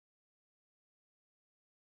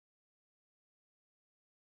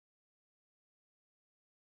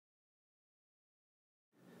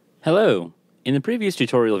Hello! In the previous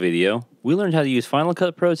tutorial video, we learned how to use Final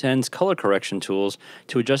Cut Pro X's color correction tools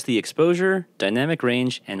to adjust the exposure, dynamic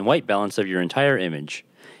range, and white balance of your entire image.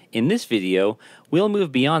 In this video, we'll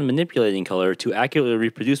move beyond manipulating color to accurately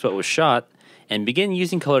reproduce what was shot, and begin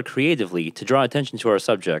using color creatively to draw attention to our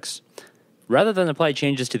subjects. Rather than apply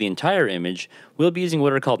changes to the entire image, we'll be using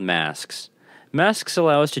what are called masks. Masks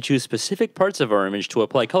allow us to choose specific parts of our image to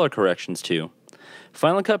apply color corrections to.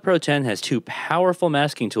 Final Cut Pro X has two powerful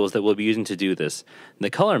masking tools that we'll be using to do this, the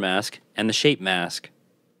color mask and the shape mask.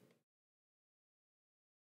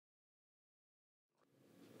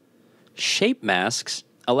 Shape masks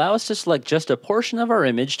allow us to select just a portion of our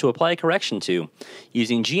image to apply a correction to,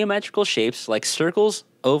 using geometrical shapes like circles,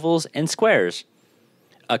 ovals, and squares.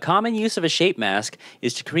 A common use of a shape mask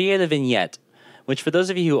is to create a vignette, which for those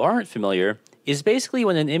of you who aren't familiar, is basically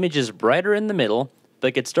when an image is brighter in the middle,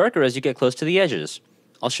 but gets darker as you get close to the edges.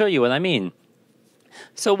 I'll show you what I mean.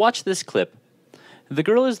 So watch this clip. The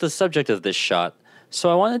girl is the subject of this shot,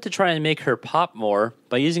 so I wanted to try and make her pop more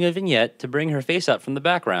by using a vignette to bring her face out from the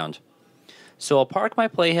background. So I'll park my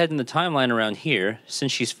playhead in the timeline around here,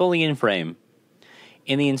 since she's fully in frame.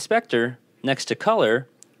 In the inspector, next to color,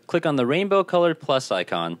 click on the rainbow colored plus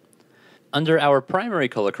icon. Under our primary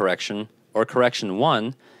color correction, or correction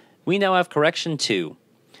 1, we now have correction 2.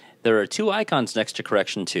 There are two icons next to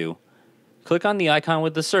correction 2. Click on the icon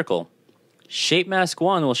with the circle. Shape mask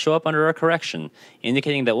 1 will show up under our correction,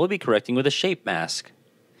 indicating that we'll be correcting with a shape mask.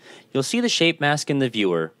 You'll see the shape mask in the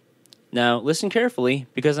viewer. Now listen carefully,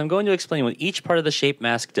 because I'm going to explain what each part of the shape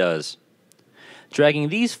mask does. Dragging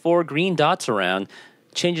these 4 green dots around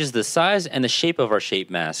changes the size and the shape of our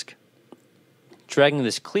shape mask. Dragging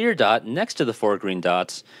this clear dot next to the 4 green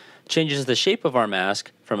dots changes the shape of our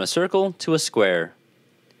mask from a circle to a square.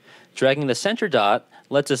 Dragging the center dot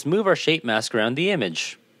lets us move our shape mask around the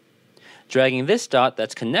image. Dragging this dot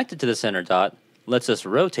that's connected to the center dot lets us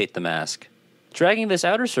rotate the mask. Dragging this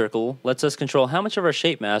outer circle lets us control how much of our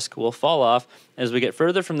shape mask will fall off as we get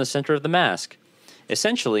further from the center of the mask.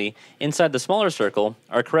 Essentially, inside the smaller circle,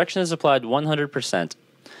 our correction is applied 100%.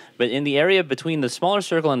 But in the area between the smaller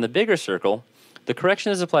circle and the bigger circle, the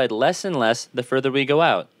correction is applied less and less the further we go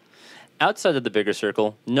out. Outside of the bigger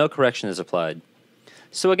circle, no correction is applied.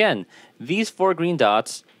 So again, these 4 green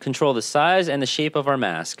dots control the size and the shape of our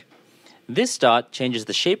mask. This dot changes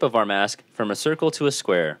the shape of our mask from a circle to a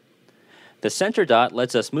square. The center dot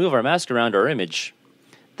lets us move our mask around our image.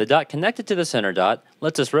 The dot connected to the center dot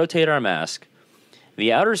lets us rotate our mask.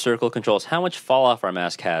 The outer circle controls how much fall off our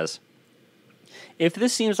mask has. If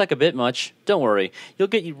this seems like a bit much, don't worry, you'll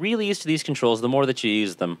get really used to these controls the more that you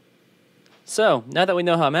use them. So, now that we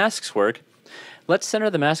know how masks work, let's center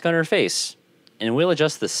the mask on her face, and we'll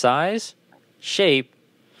adjust the size, shape,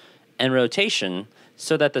 and rotation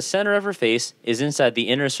so that the center of her face is inside the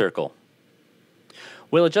inner circle.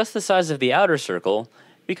 We'll adjust the size of the outer circle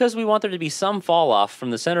because we want there to be some fall off from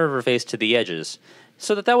the center of her face to the edges,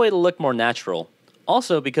 so that way it'll look more natural.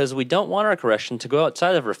 Also because we don't want our correction to go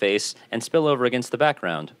outside of her face and spill over against the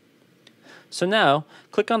background. So now,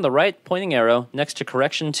 click on the right pointing arrow next to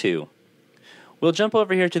correction 2. We'll jump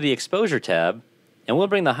over here to the exposure tab, and we'll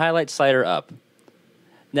bring the highlight slider up.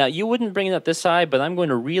 Now, you wouldn't bring it up this high, but I'm going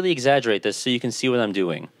to really exaggerate this so you can see what I'm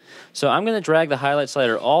doing. So I'm going to drag the highlight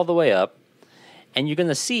slider all the way up, and you're going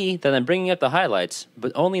to see that I'm bringing up the highlights,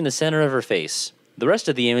 but only in the center of her face. The rest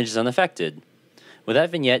of the image is unaffected. With that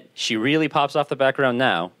vignette, she really pops off the background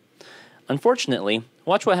now. Unfortunately,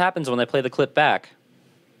 watch what happens when I play the clip back.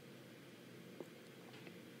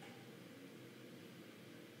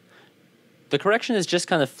 The correction is just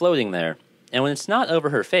kind of floating there, and when it's not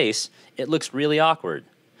over her face, it looks really awkward.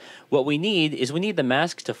 What we need is the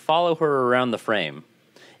mask to follow her around the frame.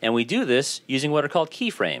 And we do this using what are called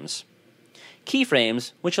keyframes.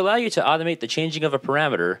 Keyframes, which allow you to automate the changing of a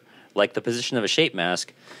parameter, like the position of a shape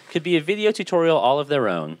mask, could be a video tutorial all of their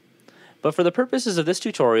own. But for the purposes of this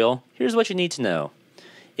tutorial, here's what you need to know.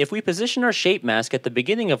 If we position our shape mask at the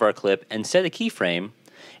beginning of our clip and set a keyframe,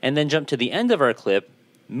 and then jump to the end of our clip,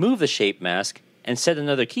 move the shape mask, and set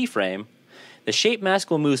another keyframe, the shape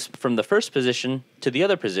mask will move from the first position to the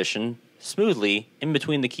other position smoothly in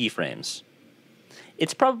between the keyframes.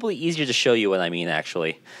 It's probably easier to show you what I mean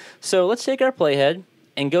actually. So let's take our playhead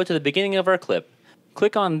and go to the beginning of our clip.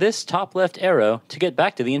 Click on this top left arrow to get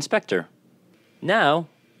back to the inspector. Now,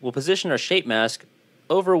 we'll position our shape mask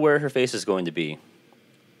over where her face is going to be.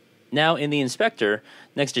 Now in the inspector,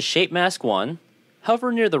 next to shape mask 1,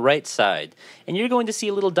 hover near the right side, and you're going to see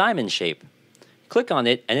a little diamond shape. Click on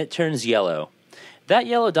it and it turns yellow. That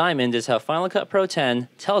yellow diamond is how Final Cut Pro X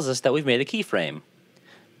tells us that we've made a keyframe.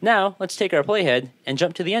 Now, let's take our playhead and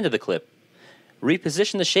jump to the end of the clip.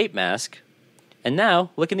 reposition the shape mask, and now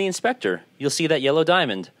look in the inspector. You'll see that yellow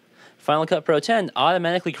diamond. Final Cut Pro 10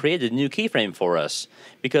 automatically created a new keyframe for us,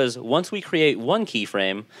 because once we create one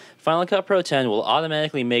keyframe, Final Cut Pro 10 will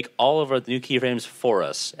automatically make all of our new keyframes for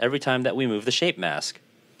us every time that we move the shape mask.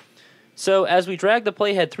 So as we drag the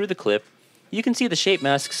playhead through the clip, you can see the shape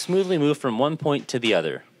mask smoothly move from one point to the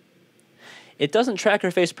other. It doesn't track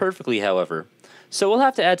her face perfectly, however, so we'll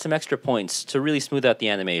have to add some extra points to really smooth out the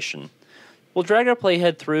animation. We'll drag our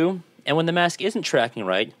playhead through, and when the mask isn't tracking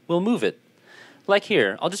right, we'll move it. Like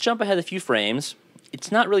here, I'll just jump ahead a few frames.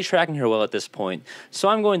 It's not really tracking her well at this point, so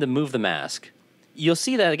I'm going to move the mask. You'll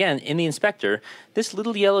see that again in the inspector, this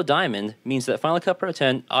little yellow diamond means that Final Cut Pro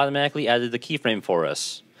 10 automatically added the keyframe for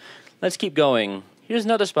us. Let's keep going. Here's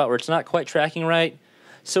another spot where it's not quite tracking right,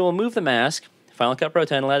 so we'll move the mask. Final Cut Pro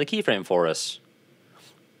 10 will add a keyframe for us.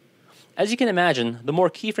 As you can imagine, the more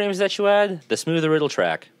keyframes that you add, the smoother it'll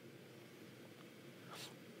track.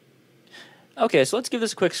 Okay, so let's give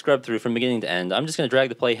this a quick scrub through from beginning to end. I'm just going to drag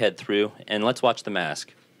the playhead through, and let's watch the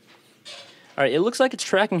mask. Alright, it looks like it's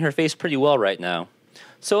tracking her face pretty well right now.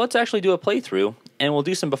 So let's actually do a playthrough, and we'll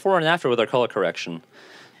do some before and after with our color correction.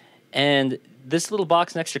 And this little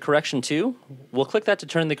box next to correction 2, we'll click that to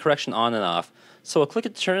turn the correction on and off. So we'll click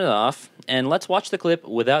it to turn it off, and let's watch the clip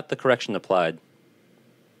without the correction applied.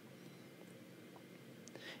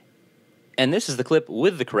 And this is the clip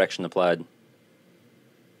with the correction applied.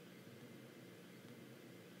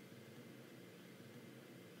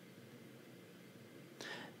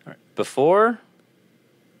 Before,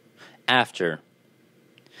 after.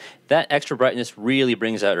 That extra brightness really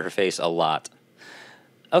brings out her face a lot.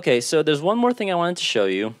 Okay, so there's one more thing I wanted to show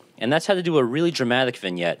you, and that's how to do a really dramatic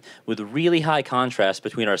vignette with really high contrast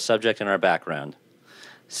between our subject and our background.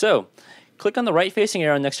 So, click on the right-facing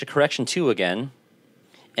arrow next to Correction 2 again,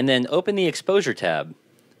 and then open the Exposure tab.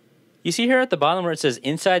 You see here at the bottom where it says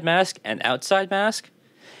Inside Mask and Outside Mask,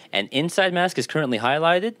 and Inside Mask is currently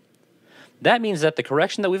highlighted? That means that the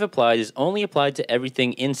correction that we've applied is only applied to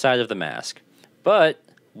everything inside of the mask. But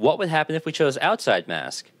what would happen if we chose outside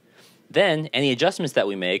mask? Then any adjustments that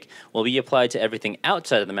we make will be applied to everything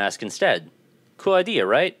outside of the mask instead. Cool idea,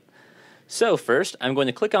 right? So first, I'm going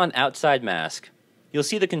to click on outside mask. You'll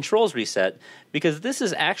see the controls reset because this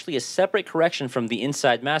is actually a separate correction from the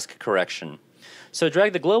inside mask correction. So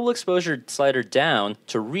drag the global exposure slider down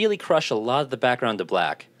to really crush a lot of the background to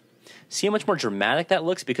black. See how much more dramatic that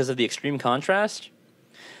looks because of the extreme contrast?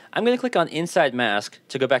 I'm going to click on Inside Mask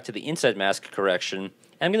to go back to the Inside Mask correction, and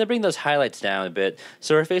I'm going to bring those highlights down a bit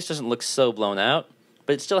so her face doesn't look so blown out,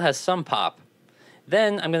 but it still has some pop.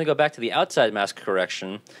 Then I'm going to go back to the Outside Mask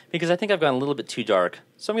correction because I think I've gone a little bit too dark,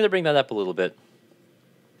 so I'm going to bring that up a little bit.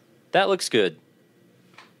 That looks good.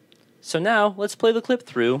 So now let's play the clip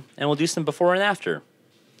through and we'll do some before and after.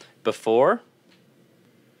 Before,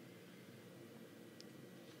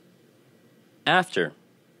 after,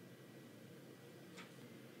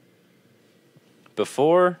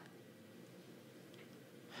 before,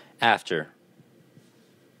 after.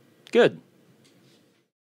 Good.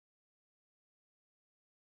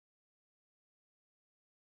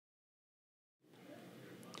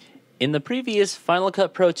 In the previous Final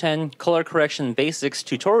Cut Pro 10 Color Correction Basics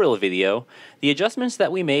tutorial video, the adjustments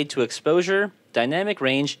that we made to exposure, dynamic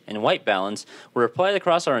range, and white balance were applied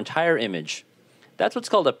across our entire image. That's what's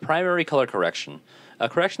called a primary color correction, a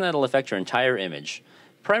correction that will affect your entire image.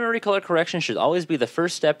 Primary color correction should always be the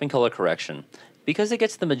first step in color correction, because it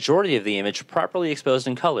gets the majority of the image properly exposed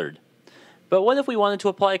and colored. But what if we wanted to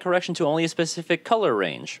apply a correction to only a specific color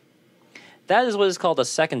range? That is what is called a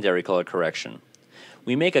secondary color correction.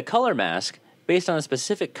 We make a color mask based on a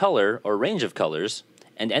specific color or range of colors,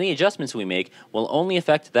 and any adjustments we make will only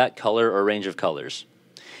affect that color or range of colors.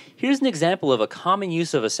 Here's an example of a common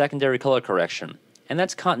use of a secondary color correction, and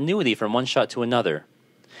that's continuity from one shot to another.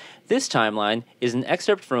 This timeline is an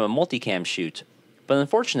excerpt from a multicam shoot, but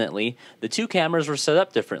unfortunately, the two cameras were set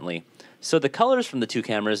up differently, so the colors from the two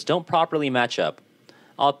cameras don't properly match up.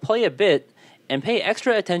 I'll play a bit and pay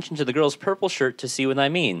extra attention to the girl's purple shirt to see what I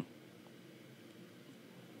mean.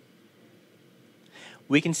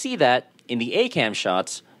 We can see that, in the A-cam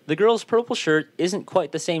shots, the girl's purple shirt isn't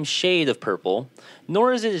quite the same shade of purple,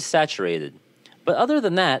 nor is it as saturated. But other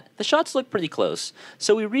than that, the shots look pretty close,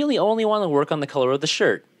 so we really only want to work on the color of the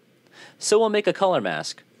shirt. So we'll make a color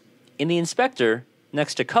mask. In the inspector,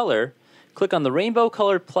 next to color, click on the rainbow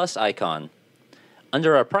colored plus icon.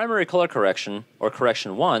 Under our primary color correction, or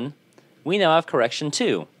correction 1, we now have correction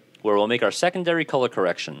 2, where we'll make our secondary color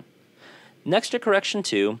correction. Next to correction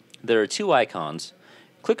 2, there are two icons.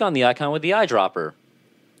 Click on the icon with the eyedropper.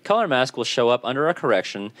 Color mask will show up under our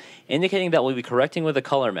correction, indicating that we'll be correcting with a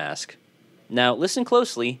color mask. Now listen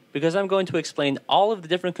closely because I'm going to explain all of the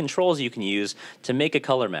different controls you can use to make a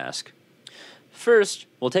color mask. First,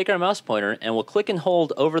 we'll take our mouse pointer and we'll click and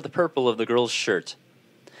hold over the purple of the girl's shirt.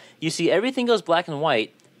 You see everything goes black and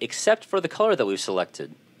white except for the color that we've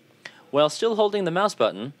selected. While still holding the mouse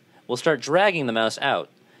button, we'll start dragging the mouse out.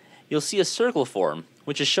 You'll see a circle form,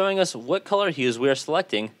 which is showing us what color hues we are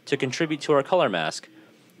selecting to contribute to our color mask.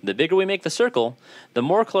 The bigger we make the circle, the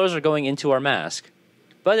more colors are going into our mask.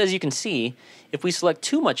 But as you can see, if we select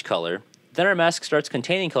too much color, then our mask starts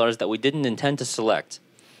containing colors that we didn't intend to select.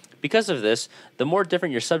 Because of this, the more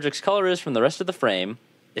different your subject's color is from the rest of the frame,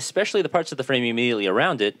 especially the parts of the frame immediately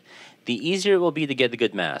around it, the easier it will be to get a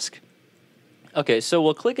good mask. Okay, so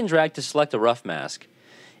we'll click and drag to select a rough mask.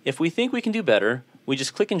 If we think we can do better, we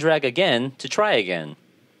just click and drag again to try again.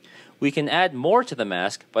 We can add more to the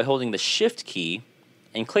mask by holding the Shift key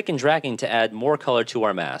and click and dragging to add more color to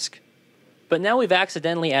our mask. But now we've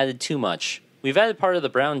accidentally added too much. We've added part of the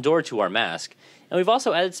brown door to our mask, and we've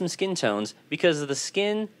also added some skin tones because the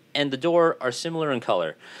skin and the door are similar in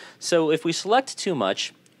color. So if we select too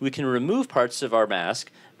much, we can remove parts of our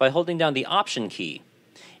mask by holding down the Option key,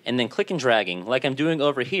 and then click and dragging, like I'm doing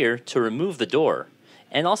over here, to remove the door,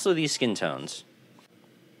 and also these skin tones.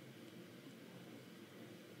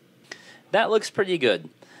 That looks pretty good.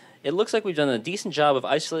 It looks like we've done a decent job of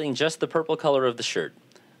isolating just the purple color of the shirt.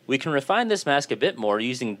 We can refine this mask a bit more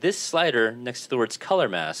using this slider next to the words Color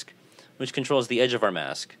Mask, which controls the edge of our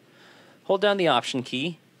mask. Hold down the Option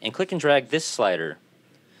key and click and drag this slider.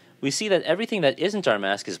 We see that everything that isn't our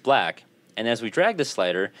mask is black, and as we drag this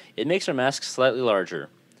slider, it makes our mask slightly larger.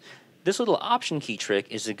 This little Option key trick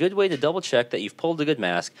is a good way to double check that you've pulled a good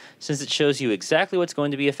mask, since it shows you exactly what's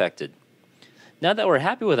going to be affected. Now that we're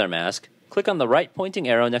happy with our mask, click on the right pointing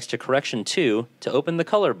arrow next to Correction 2 to open the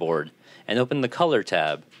color board, and open the Color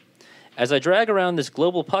tab. As I drag around this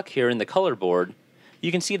global puck here in the color board,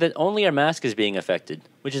 you can see that only our mask is being affected,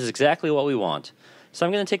 which is exactly what we want. So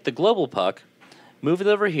I'm going to take the global puck, move it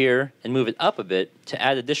over here, and move it up a bit to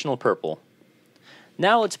add additional purple.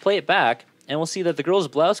 Now let's play it back, and we'll see that the girl's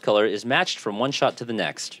blouse color is matched from one shot to the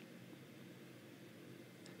next.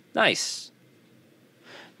 Nice!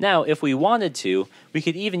 Now, if we wanted to, we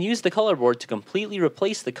could even use the color board to completely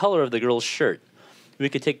replace the color of the girl's shirt. We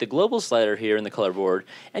could take the global slider here in the color board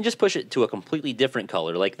and just push it to a completely different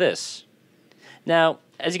color, like this. Now,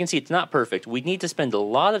 as you can see, it's not perfect. We need to spend a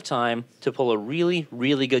lot of time to pull a really,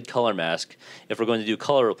 really good color mask if we're going to do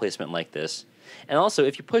color replacement like this. And also,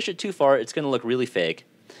 if you push it too far, it's going to look really fake.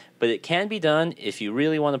 But it can be done if you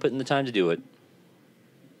really want to put in the time to do it.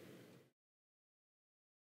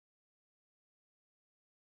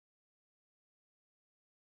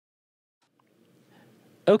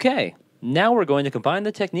 Okay, now we're going to combine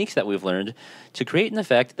the techniques that we've learned to create an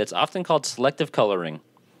effect that's often called selective coloring.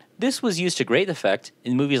 This was used to great effect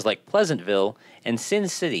in movies like Pleasantville and Sin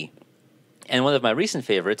City, and one of my recent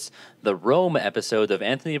favorites, the Rome episode of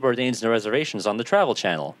Anthony Bourdain's No Reservations on the Travel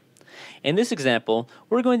Channel. In this example,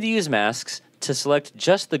 we're going to use masks to select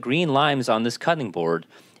just the green limes on this cutting board,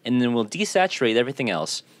 and then we'll desaturate everything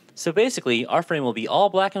else. So basically, our frame will be all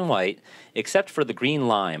black and white, except for the green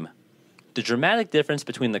lime. The dramatic difference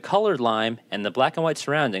between the colored lime and the black and white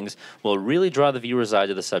surroundings will really draw the viewer's eye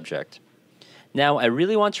to the subject. Now, I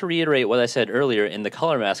really want to reiterate what I said earlier in the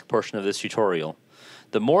color mask portion of this tutorial.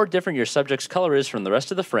 The more different your subject's color is from the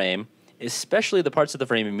rest of the frame, especially the parts of the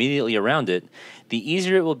frame immediately around it, the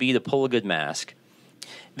easier it will be to pull a good mask.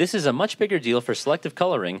 This is a much bigger deal for selective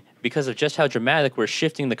coloring because of just how dramatic we're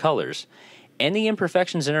shifting the colors. Any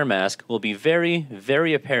imperfections in our mask will be very,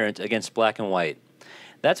 very apparent against black and white.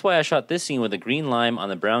 That's why I shot this scene with a green lime on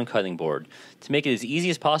the brown cutting board, to make it as easy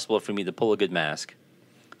as possible for me to pull a good mask.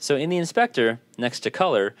 So in the inspector, next to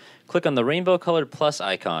color, click on the rainbow colored plus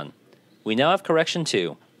icon. We now have Correction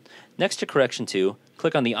 2. Next to Correction 2,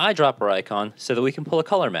 click on the eyedropper icon so that we can pull a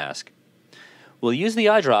color mask. We'll use the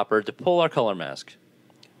eyedropper to pull our color mask.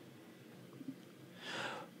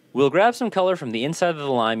 We'll grab some color from the inside of the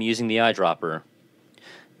lime using the eyedropper.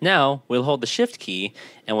 Now, we'll hold the Shift key,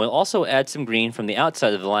 and we'll also add some green from the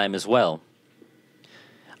outside of the lime as well.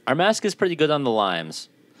 Our mask is pretty good on the limes.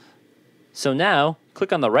 So now,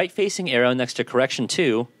 click on the right-facing arrow next to Correction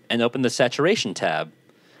 2, and open the Saturation tab.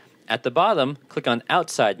 At the bottom, click on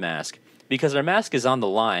Outside Mask, because our mask is on the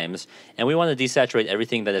limes, and we want to desaturate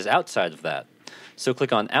everything that is outside of that. So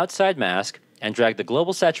click on Outside Mask, and drag the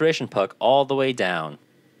global saturation puck all the way down.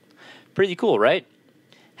 Pretty cool, right?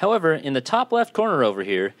 However, in the top left corner over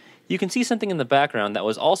here, you can see something in the background that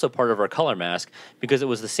was also part of our color mask because it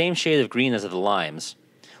was the same shade of green as the limes.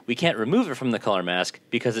 We can't remove it from the color mask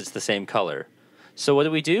because it's the same color. So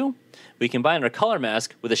what do? We combine our color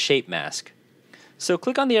mask with a shape mask. So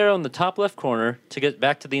click on the arrow in the top left corner to get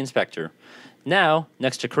back to the inspector. Now,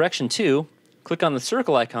 next to Correction 2, click on the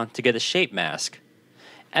circle icon to get a shape mask.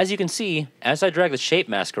 As you can see, as I drag the shape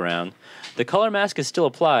mask around, the color mask is still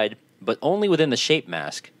applied, but only within the shape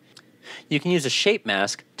mask. You can use a shape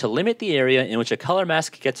mask to limit the area in which a color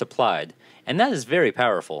mask gets applied, and that is very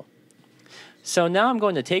powerful. So now I'm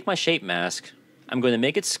going to take my shape mask, I'm going to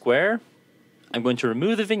make it square, I'm going to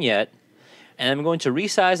remove the vignette, and I'm going to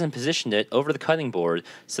resize and position it over the cutting board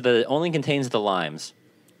so that it only contains the limes.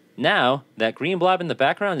 Now, that green blob in the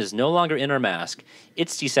background is no longer in our mask,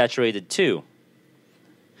 it's desaturated too.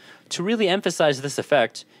 To really emphasize this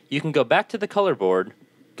effect, you can go back to the color board,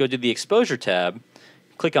 go to the Exposure tab,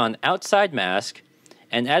 click on Outside Mask,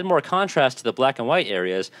 and add more contrast to the black and white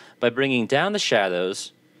areas by bringing down the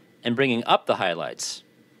shadows and bringing up the highlights.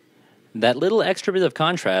 That little extra bit of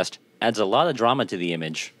contrast adds a lot of drama to the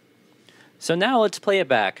image. So now let's play it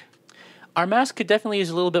back. Our mask could definitely use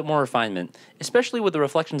a little bit more refinement, especially with the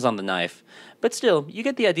reflections on the knife, but still, you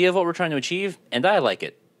get the idea of what we're trying to achieve, and I like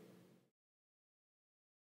it.